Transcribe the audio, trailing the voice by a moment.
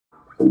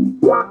Alright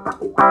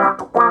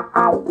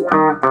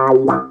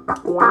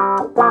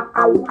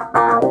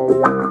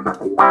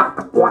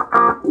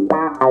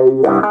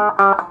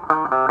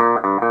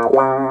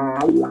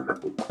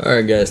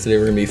guys, today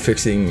we're going to be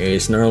fixing a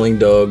Snarling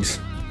Dogs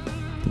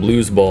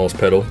Blues Bawls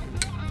pedal.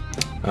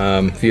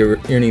 If you hear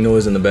any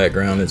noise in the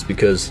background, it's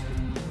because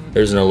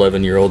there's an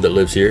 11-year-old that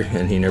lives here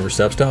and he never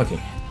stops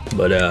talking.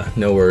 But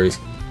no worries.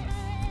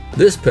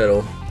 This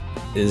pedal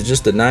is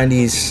just a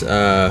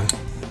 90s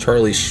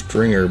Charlie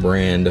Stringer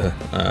brand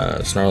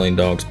Snarling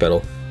Dogs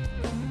pedal.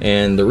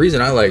 And the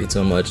reason I like it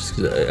so much is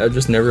because I've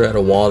just never had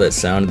a wah that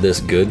sounded this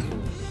good.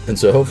 And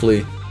so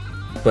hopefully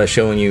by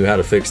showing you how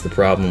to fix the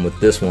problem with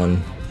this one,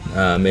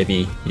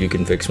 maybe you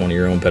can fix one of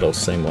your own pedals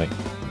the same way.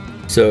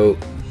 So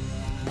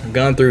I've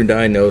gone through and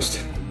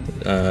diagnosed.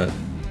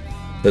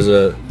 There's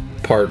a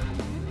part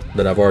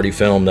that I've already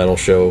filmed that'll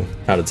show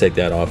how to take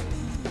that off.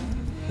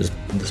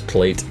 This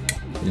plate,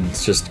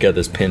 it's just got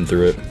this pin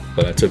through it,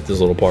 but I took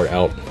this little part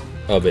out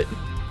of it,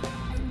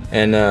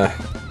 and you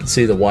can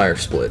see the wire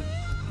split.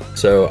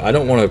 So I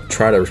don't want to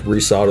try to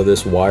resolder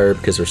this wire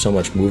because there's so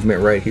much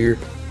movement right here.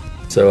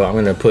 So I'm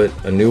going to put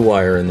a new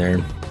wire in there,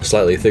 a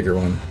slightly thicker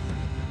one.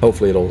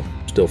 Hopefully it'll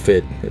still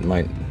fit. We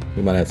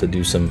might have to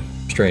do some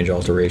strange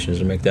alterations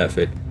to make that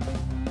fit.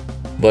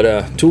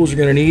 But tools you're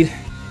going to need: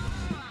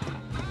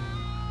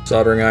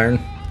 soldering iron,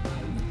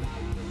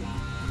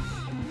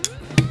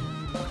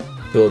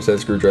 Phillips head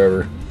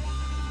screwdriver,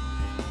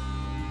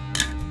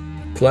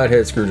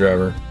 flathead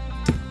screwdriver,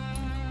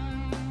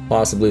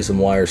 possibly some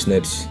wire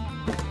snips,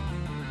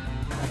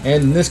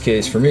 and in this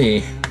case for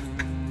me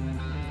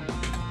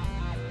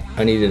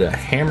I needed a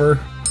hammer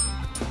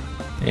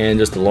and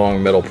just a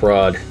long metal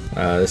prod.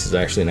 This is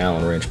actually an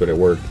Allen wrench, but it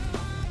worked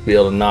to be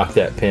able to knock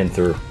that pin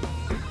through.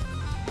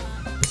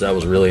 So that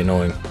was really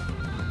annoying.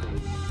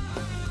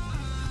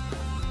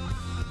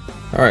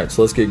 Alright,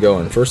 so let's get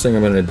going. First thing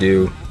I'm going to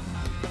do,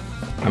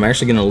 I'm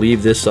actually going to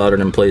leave this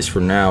soldered in place for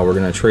now. We're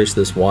going to trace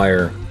this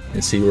wire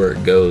and see where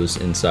it goes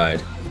inside.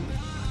 So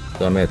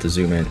I'm going to have to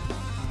zoom in.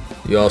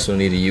 You also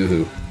need a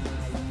U-hoo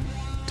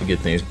to get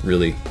things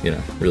really,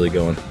 really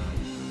going.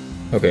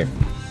 Okay.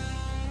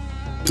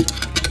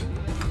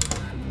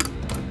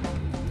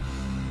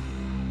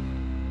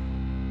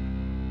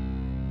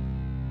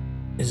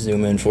 Just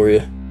zoom in for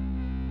you.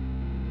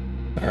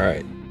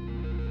 Alright.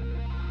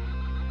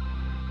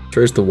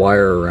 Trace the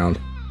wire around.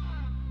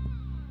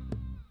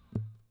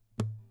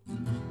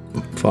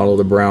 Follow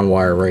the brown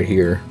wire right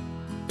here,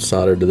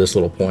 soldered to this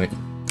little point.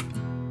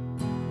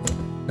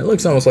 It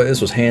looks almost like this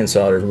was hand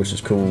soldered, which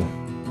is cool.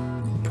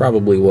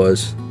 Probably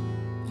was.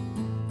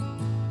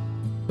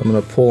 I'm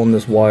going to pull on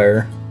this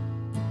wire,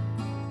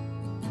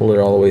 pull it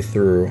all the way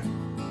through.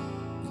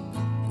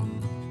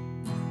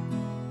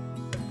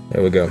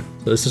 There we go.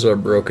 So this is our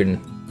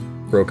broken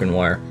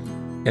wire,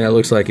 and it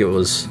looks like it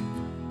was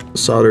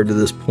soldered to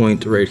this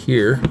point right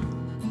here.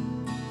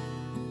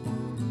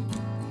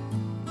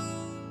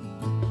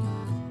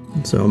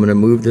 So I'm going to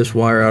move this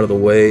wire out of the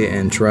way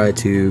and try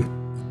to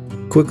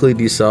quickly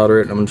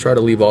desolder it. I'm going to try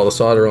to leave all the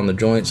solder on the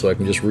joint so I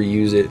can just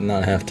reuse it and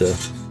not have to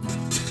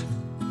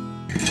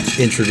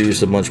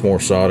introduce a bunch more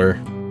solder.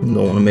 Don't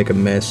want to make a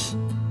mess.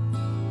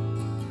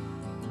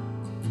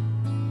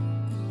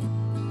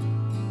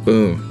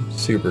 Boom,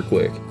 super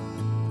quick.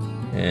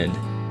 And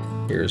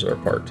here's our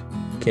part.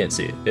 Can't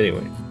see it.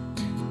 Anyway,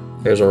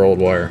 there's our old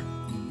wire.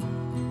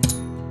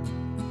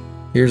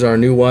 Here's our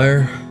new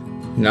wire.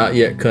 Not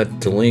yet cut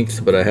to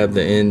length, but I have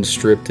the end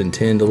stripped and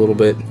tinned a little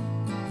bit.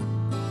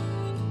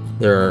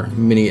 There are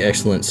many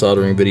excellent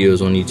soldering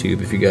videos on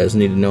YouTube if you guys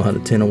need to know how to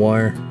tin a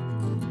wire.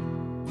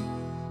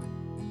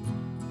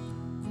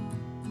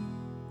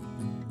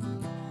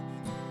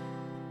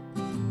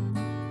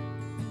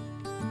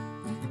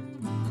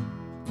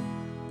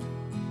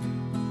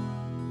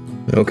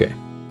 Okay.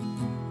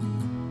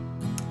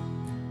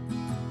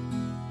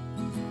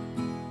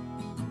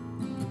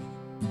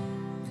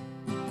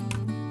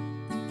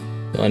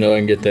 I know I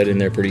can get that in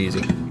there pretty easy.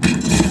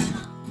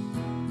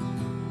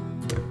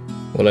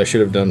 What I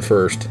should have done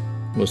first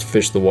was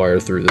fish the wire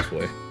through this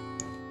way.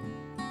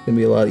 It's gonna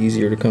be a lot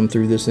easier to come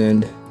through this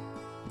end.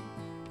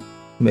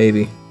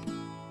 Maybe.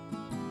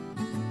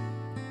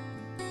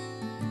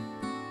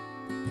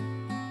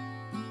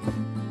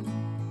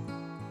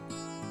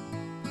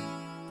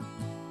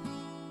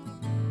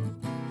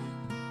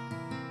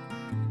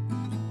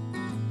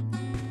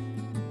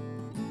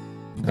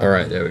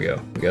 Alright, there we go.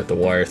 We got the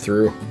wire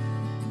through.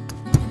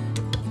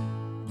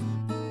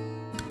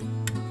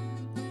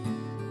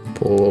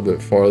 Pull a little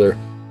bit farther.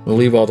 We'll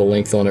leave all the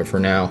length on it for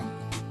now.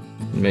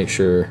 Make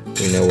sure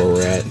we know where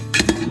we're at.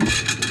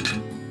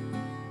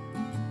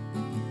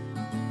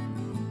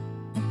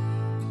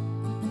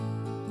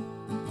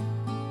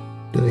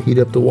 Gonna heat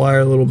up the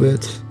wire a little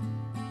bit.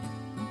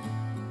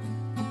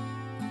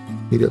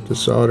 Heat up the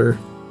solder.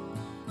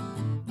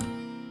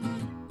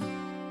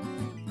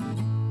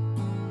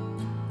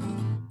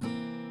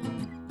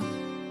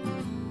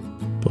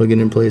 Plug it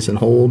in place and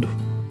hold.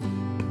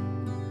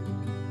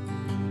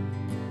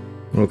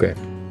 Okay,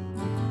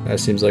 that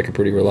seems like a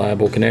pretty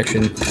reliable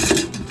connection.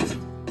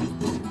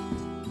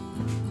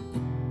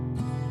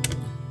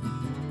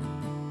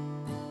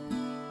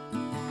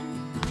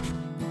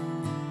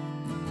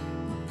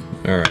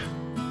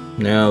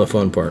 Now the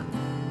fun part.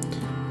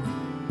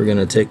 We're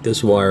gonna take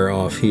this wire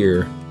off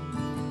here.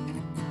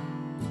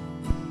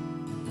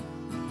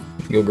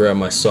 Go grab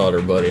my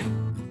solder, buddy.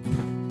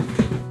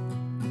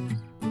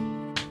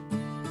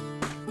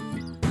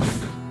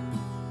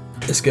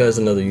 This guy's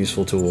another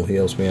useful tool. He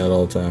helps me out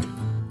all the time.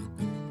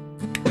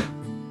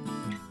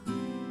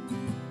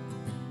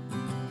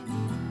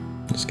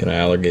 Just gonna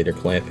alligator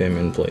clamp him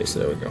in place.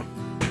 There we go.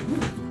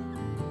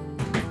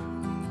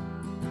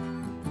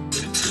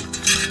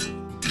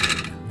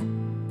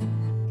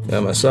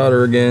 Got my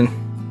solder again.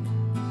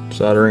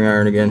 Soldering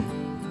iron again.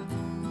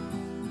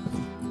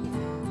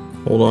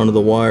 Hold on to the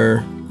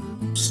wire.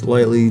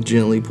 Slightly,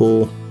 gently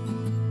pull.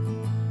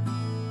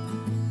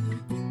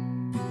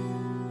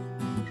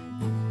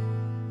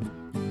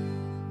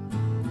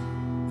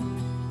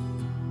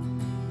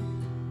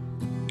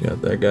 Got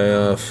that guy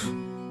off.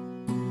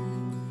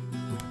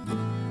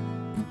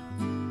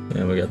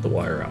 And we got the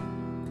wire out.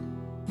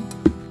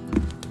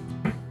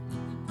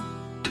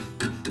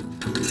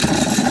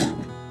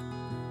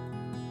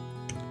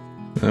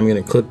 I'm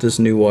going to clip this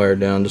new wire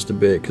down just a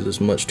bit because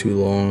it's much too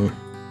long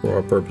for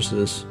our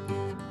purposes.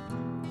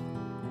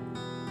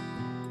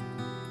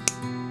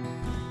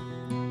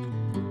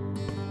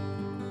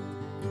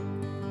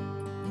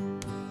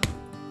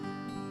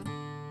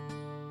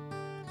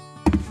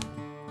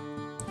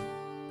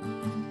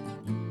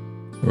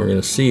 We're going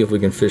to see if we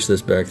can fish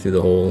this back through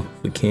the hole.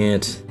 If we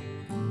can't,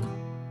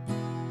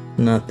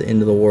 not the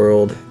end of the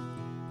world.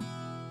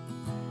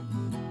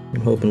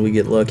 I'm hoping we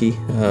get lucky.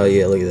 Oh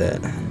yeah, look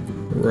at that.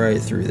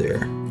 Right through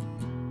there.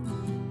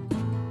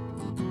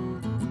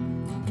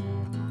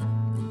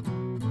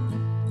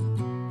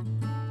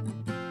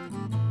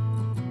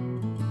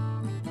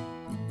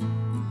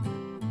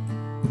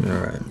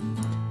 Alright.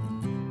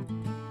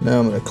 Now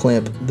I'm going to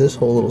clamp this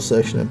whole little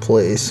section in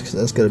place because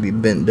that's got to be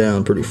bent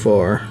down pretty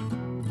far.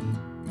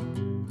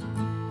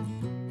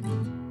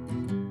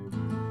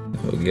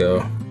 There we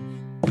go.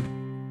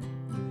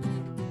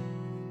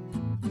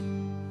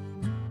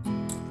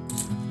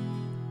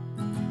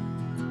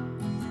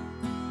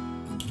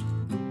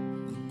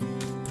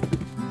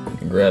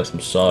 Grab some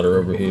solder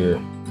over here.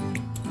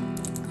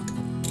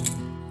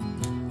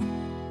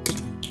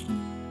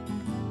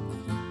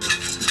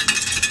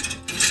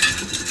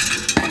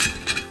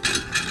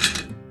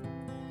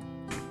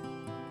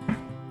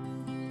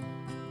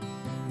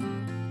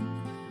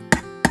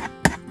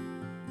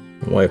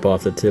 Wipe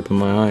off the tip of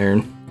my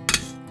iron.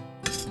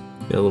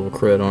 Got a little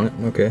crud on it.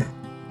 Okay.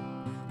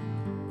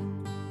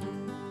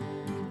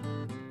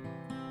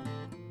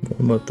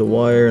 Warm up the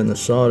wire and the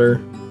solder.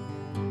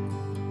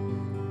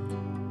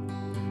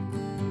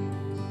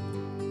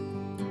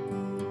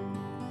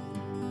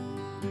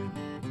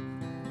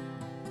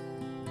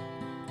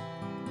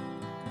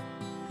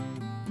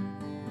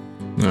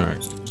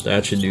 Alright, so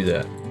that should do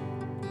that.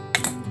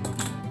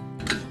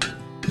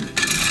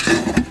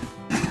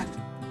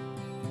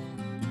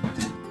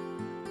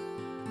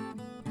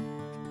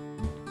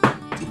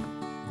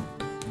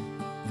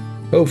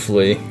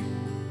 Hopefully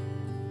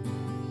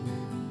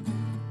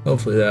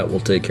that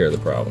will take care of the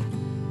problem.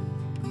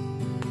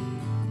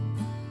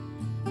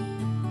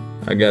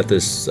 I got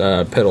this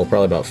pedal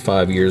probably about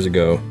 5 years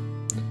ago,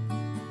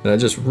 and I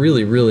just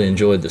really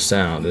enjoyed the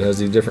sound. It has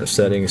these different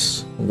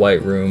settings: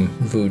 white room,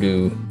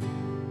 voodoo,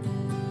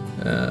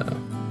 of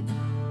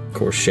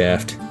course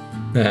shaft,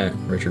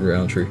 Richard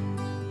Roundtree.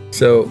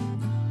 So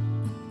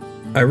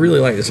I really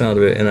like the sound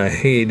of it, and I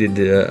hated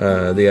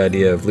the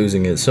idea of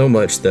losing it so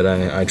much that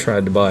I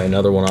tried to buy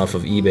another one off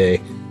of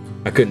eBay.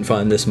 I couldn't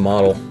find this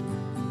model,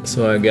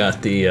 so I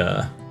got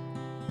the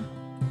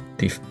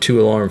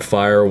 2-alarm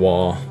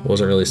firewall.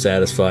 Wasn't really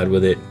satisfied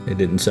with it. It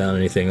didn't sound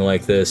anything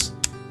like this.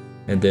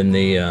 And then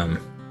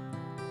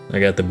I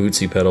got the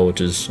Bootsy pedal, which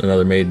is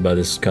another made by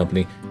this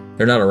company.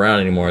 They're not around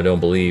anymore, I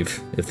don't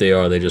believe. If they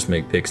are, they just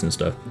make picks and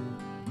stuff.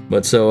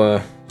 But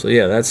so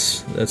yeah,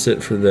 that's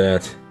it for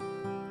that.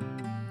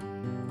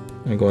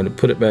 I'm going to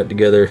put it back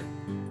together.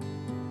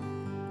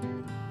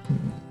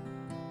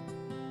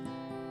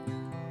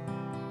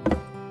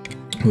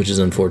 Which is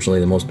unfortunately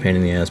the most pain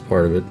in the ass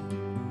part of it.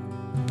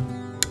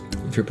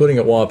 If you're putting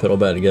a wah pedal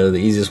back together, the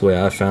easiest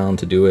way I found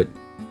to do it,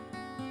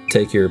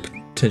 take your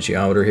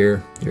potentiometer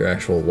here, your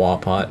actual wah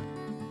pot,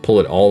 pull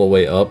it all the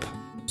way up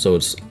so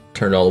it's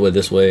turned all the way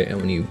this way, and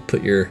when you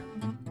put your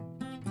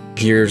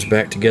gears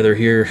back together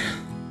here,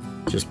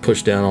 just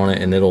push down on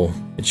it and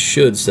it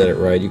should set it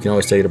right. You can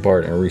always take it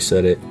apart and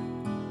reset it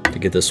to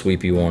get the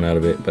sweep you want out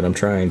of it, but I'm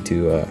trying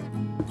to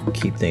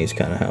keep things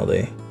kind of how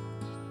they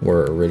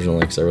were originally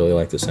because I really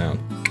like the sound.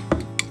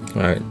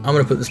 Alright, I'm going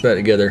to put this back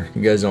together.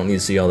 You guys don't need to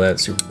see all that,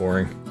 it's super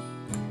boring.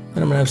 And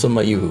I'm going to have some of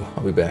my Yoo-hoo.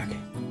 I'll be back.